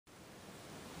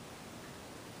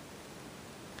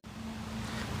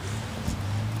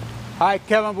Hi,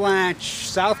 Kevin Blanch.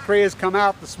 South Korea's come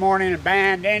out this morning and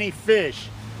banned any fish.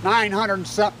 900 and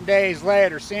something days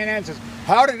later, CNN says,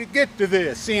 how did it get to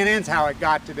this? CNN's how it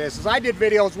got to this. As I did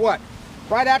videos, what?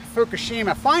 Right after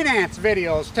Fukushima, finance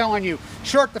videos telling you,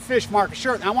 short the fish market,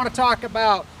 short. I want to talk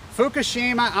about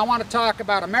Fukushima. I want to talk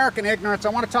about American ignorance. I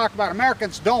want to talk about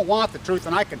Americans don't want the truth,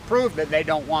 and I can prove that they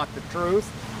don't want the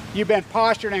truth. You've been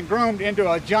postured and groomed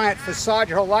into a giant facade,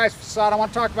 your whole life's facade. I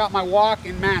want to talk about my walk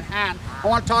in Manhattan. I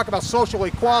want to talk about social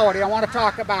equality. I want to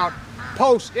talk about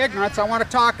post-ignorance. I want to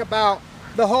talk about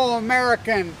the whole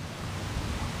American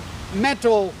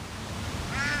mental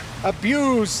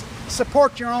abuse,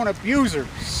 support your own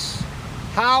abusers.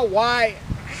 How, why,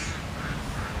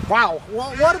 wow,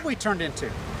 what have we turned into?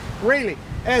 Really,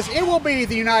 as it will be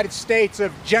the United States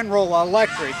of General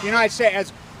Electric, the United States,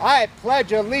 as I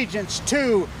pledge allegiance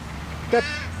to the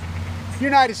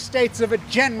United States of a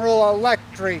General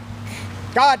Electric.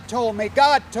 God told me,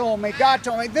 God told me, God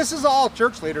told me. This is all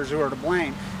church leaders who are to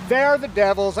blame. They're the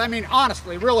devils. I mean,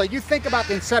 honestly, really, you think about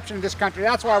the inception of this country.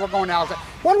 That's why we're going down.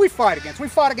 What do we fight against? We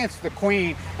fought against the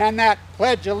Queen and that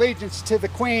pledge allegiance to the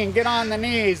Queen, get on the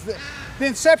knees. The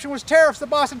inception was tariffs. The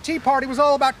Boston Tea Party was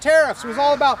all about tariffs. It was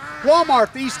all about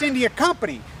Walmart, the East India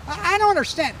Company. I don't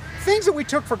understand. Things that we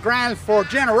took for granted for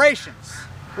generations.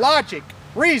 Logic,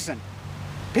 reason.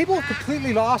 People have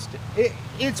completely lost it.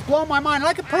 It's blown my mind. And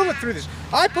I could prove it through this.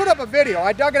 I put up a video.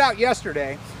 I dug it out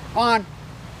yesterday on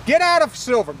get out of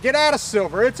silver. Get out of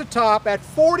silver. It's a top at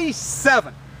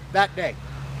 47 that day.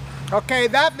 Okay,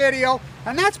 that video.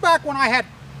 And that's back when I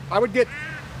would get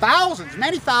thousands,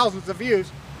 many thousands of views.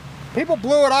 People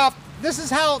blew it off. This is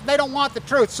how they don't want the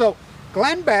truth. So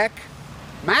Glenn Beck,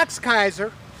 Max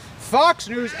Kaiser, Fox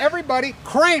News, everybody,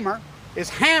 Kramer is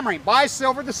hammering buy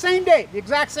silver the same day, the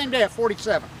exact same day at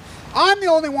 47. I'm the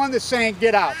only one that's saying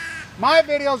get out. My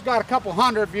video's got a couple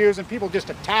hundred views and people just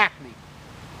attack me.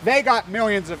 They got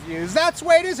millions of views. That's the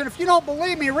way it is. And if you don't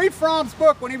believe me, read Fromm's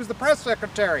book when he was the press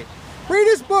secretary. Read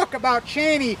his book about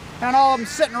Cheney and all of them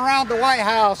sitting around the White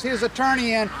House, his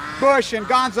attorney and Bush and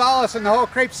Gonzalez and the whole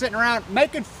creep sitting around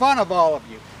making fun of all of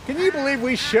you. Can you believe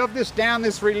we shoved this down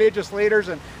this religious leaders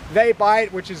and they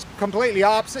bite, which is completely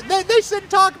opposite? They sit and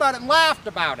talk about it and laughed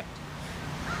about it.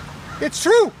 It's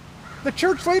true. The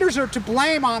church leaders are to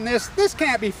blame on this. This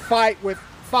can't be fought with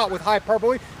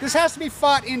hyperbole. This has to be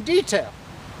fought in detail.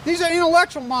 These are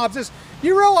intellectual mobs.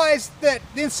 You realize that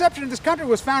the inception of this country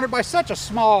was founded by such a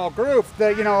small group.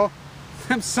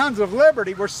 Them Sons of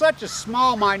Liberty were such a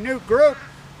small, minute group,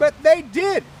 but they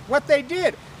did what they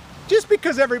did. Just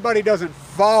because everybody doesn't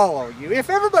follow you. If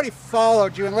everybody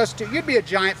followed you and listened to you, you'd be a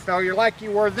giant failure like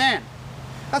you were then.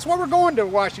 That's why we're going to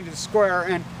Washington Square.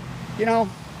 And,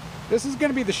 this is going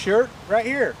to be the shirt right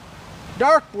here.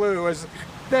 Dark blue is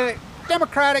the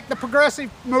Democratic, the progressive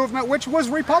movement, which was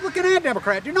Republican and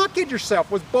Democrat. Do not kid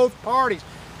yourself, was both parties,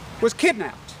 was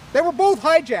kidnapped. They were both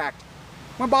hijacked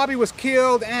when Bobby was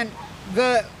killed, and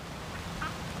the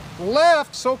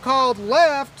left, so-called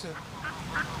left,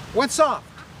 went soft.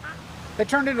 They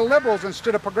turned into liberals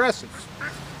instead of progressives.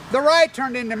 The right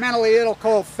turned into mentally ill,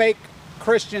 cold, fake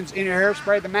Christians in your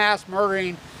hairspray, the mass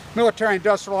murdering, military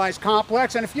industrialized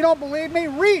complex. And if you don't believe me,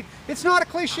 read. It's not a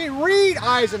cliche. Read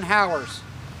Eisenhower's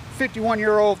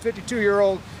 51-year-old,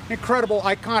 52-year-old, incredible,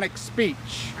 iconic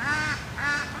speech.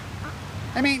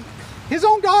 I mean, his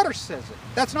own daughter says it.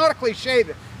 That's not a cliche,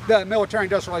 the military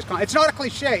industrialized complex. It's not a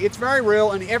cliche. It's very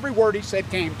real, and every word he said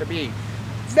came to be.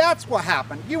 That's what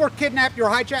happened. You were kidnapped, you were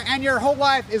hijacked, and your whole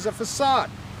life is a facade.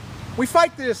 We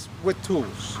fight this with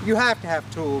tools. You have to have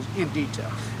tools in detail.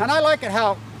 And I like it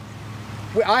how,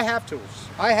 I have tools.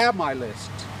 I have my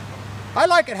list. I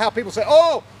like it how people say,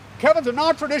 oh, Kevin's a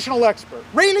non-traditional expert.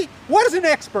 Really? What is an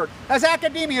expert? As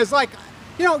academia is like,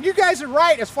 you guys are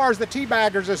right as far as the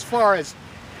teabaggers, as far as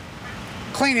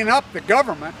cleaning up the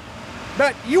government,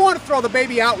 but you want to throw the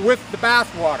baby out with the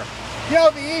bathwater. The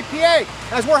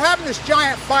EPA, as we're having this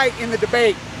giant fight in the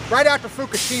debate right after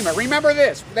Fukushima, remember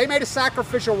this, they made a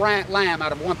sacrificial lamb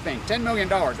out of one thing, $10 million.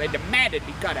 They demanded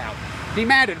be cut out.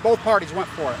 Demanded, both parties went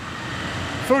for it.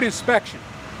 Food inspection.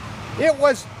 It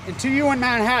was, until you in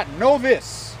Manhattan, know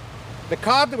this, the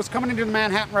cod that was coming into the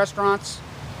Manhattan restaurants,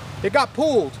 it got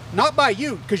pulled, not by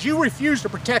you, because you refused to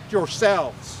protect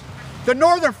yourselves. The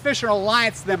Northern Fishermen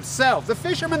Alliance themselves, the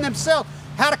fishermen themselves,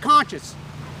 had a conscience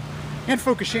in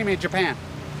Fukushima in Japan.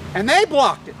 And they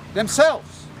blocked it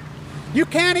themselves. You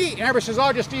can't eat, and everybody says,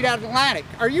 oh, just eat out of the Atlantic.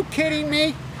 Are you kidding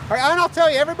me? And I'll tell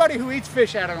you, everybody who eats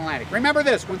fish out of the Atlantic, remember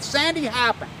this, when Sandy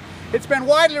happened, it's been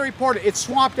widely reported, it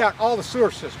swamped out all the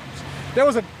sewer systems. There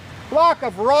was a block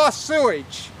of raw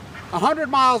sewage 100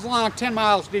 miles long, 10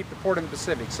 miles deep to port in the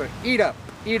Pacific, so eat up.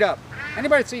 eat up.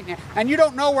 Anybody that's eating it, and you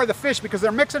don't know where the fish, because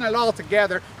they're mixing it all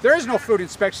together. There is no food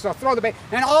inspection, so throw the bait.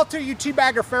 And all to you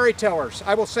teabagger fairy tellers,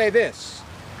 I will say this.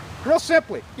 Real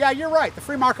simply, yeah, you're right. The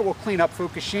free market will clean up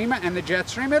Fukushima and the jet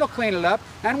stream. It'll clean it up.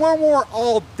 And when we're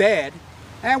all dead,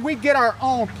 and we get our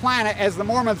own planet, as the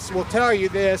Mormons will tell you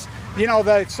this, you know,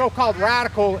 the so-called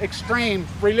radical, extreme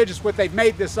religious, what they've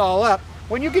made this all up.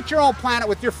 When you get your own planet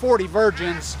with your 40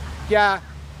 virgins, yeah,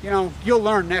 you know, you'll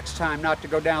learn next time not to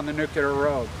go down the nuclear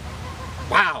road.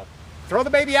 Wow. Throw the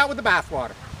baby out with the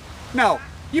bathwater. No,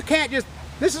 you can't just,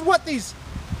 this is what these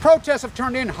protests have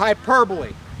turned into,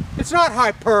 hyperbole. It's not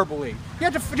hyperbole. You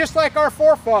have to, just like our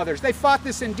forefathers, they fought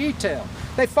this in detail.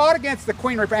 They fought against the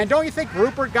Queen Reaper. And don't you think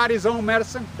Rupert got his own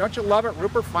medicine? Don't you love it?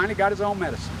 Rupert finally got his own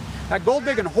medicine. That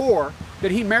gold-digging whore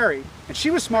that he married, and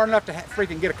she was smart enough to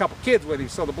freaking get a couple kids with him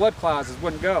so the blood clauses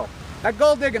wouldn't go. That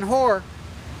gold-digging whore,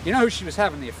 you know who she was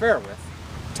having the affair with?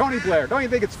 Tony Blair. Don't you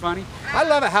think it's funny? I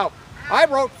love it how I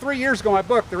wrote 3 years ago my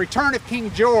book, The Return of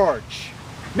King George.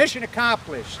 Mission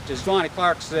accomplished, as Lonnie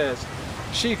Clark says.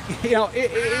 She, you know,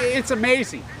 it's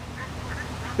amazing.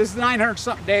 This is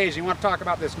 900-something days. You want to talk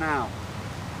about this now?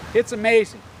 It's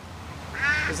amazing.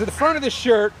 Is it the front of the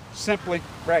shirt, simply,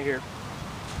 right here.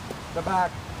 The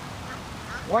back.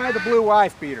 Why the blue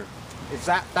wife beater? Is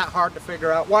that hard to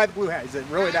figure out? Why the blue hat? Is it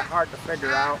really that hard to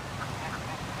figure out?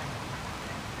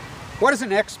 What is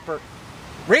an expert?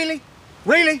 Really?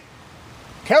 Really?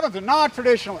 Kevin's a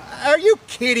non-traditional. Are you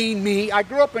kidding me? I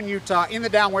grew up in Utah in the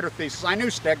downwinder thesis. I knew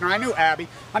Stegner, I knew Abbey.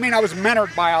 I mean, I was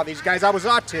mentored by all these guys. I was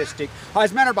autistic. I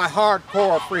was mentored by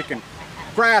hardcore freaking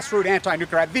grassroots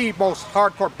anti-nuclear, the most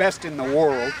hardcore best in the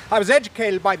world. I was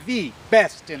educated by the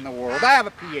best in the world. I have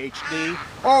a PhD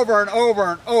over and over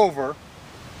and over.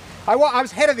 I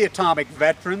was head of the Atomic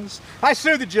Veterans. I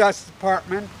sued the Justice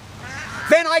Department.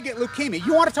 Then I get leukemia.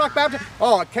 You want to talk about it?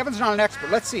 Oh, Kevin's not an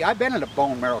expert. Let's see. I've been in a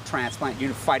bone marrow transplant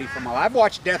unit fighting for my life. I've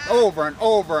watched death over and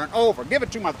over and over. Give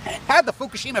it 2 months. Had the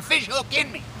Fukushima fish hook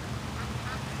in me.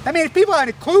 I mean, if people had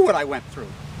a clue what I went through.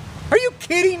 Are you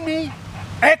kidding me?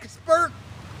 Expert?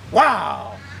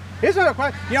 Wow. Isn't it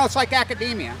quite, you know, it's like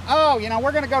academia. Oh, you know,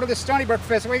 we're going to go to the Stony Brook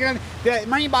Festival. We're going to,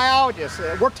 marine biologists.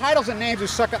 We're titles and names who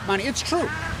suck up money. It's true.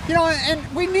 You know,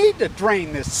 and we need to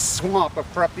drain this swamp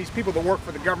of corrupt, these people that work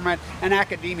for the government and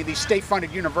academia, these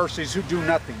state-funded universities who do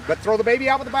nothing. But throw the baby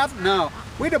out with the bathwater? No.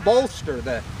 We need to bolster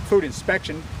the food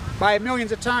inspection by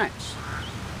millions of times.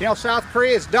 You know, South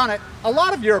Korea has done it. A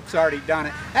lot of Europe's already done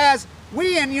it. As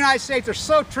we in the United States are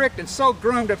so tricked and so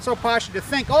groomed and so postured to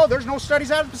think, oh, there's no studies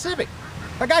out of the Pacific.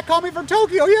 A guy called me from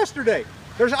Tokyo yesterday.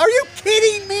 Are you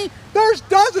kidding me? There's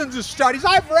dozens of studies.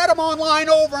 I've read them online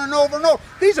over and over and over.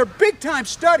 These are big-time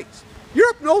studies.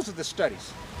 Europe knows of the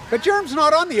studies. But Europe's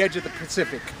not on the edge of the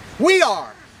Pacific. We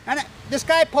are. And this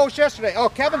guy posted yesterday, oh,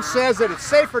 Kevin says that it's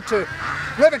safer to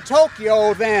live in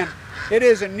Tokyo than it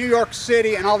is in New York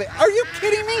City and all that. Are you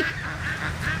kidding me?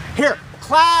 Here,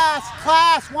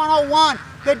 class 101.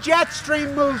 The jet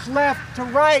stream moves left to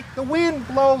right. The wind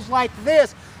blows like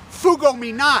this. Fugo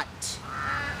me not.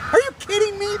 Are you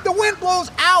kidding me? The wind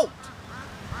blows out.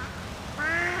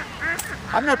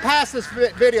 I'm going to pass this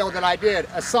video that I did,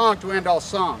 A Song to End All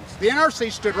Songs. The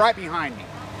NRC stood right behind me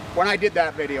when I did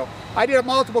that video. I did a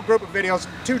multiple group of videos,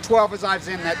 212 as I was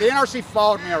in that. The NRC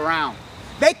followed me around.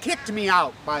 They kicked me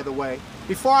out, by the way,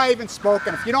 before I even spoke.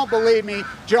 And if you don't believe me,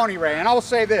 Joni Ray, and I will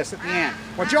say this at the end.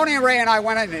 When Joni Ray and I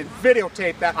went in and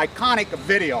videotaped that iconic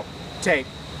video tape,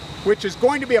 which is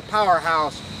going to be a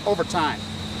powerhouse over time.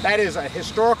 That is a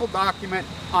historical document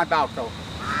on Balco.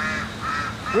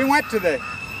 We went to the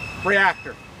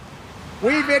reactor. We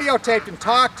videotaped and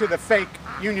talked to the fake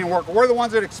union worker. We're the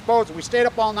ones that exposed it. We stayed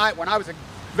up all night when I was in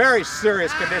very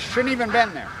serious condition. Shouldn't even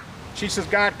been there. She says,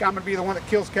 God, I'm going to be the one that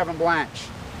kills Kevin Blanch.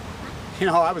 You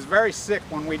know, I was very sick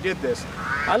when we did this.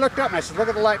 I looked up and I said, look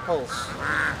at the light poles.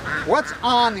 What's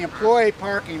on the employee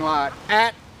parking lot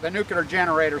at the nuclear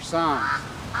generator songs?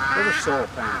 Those are solar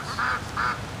panels.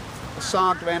 A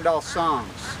song to end all songs.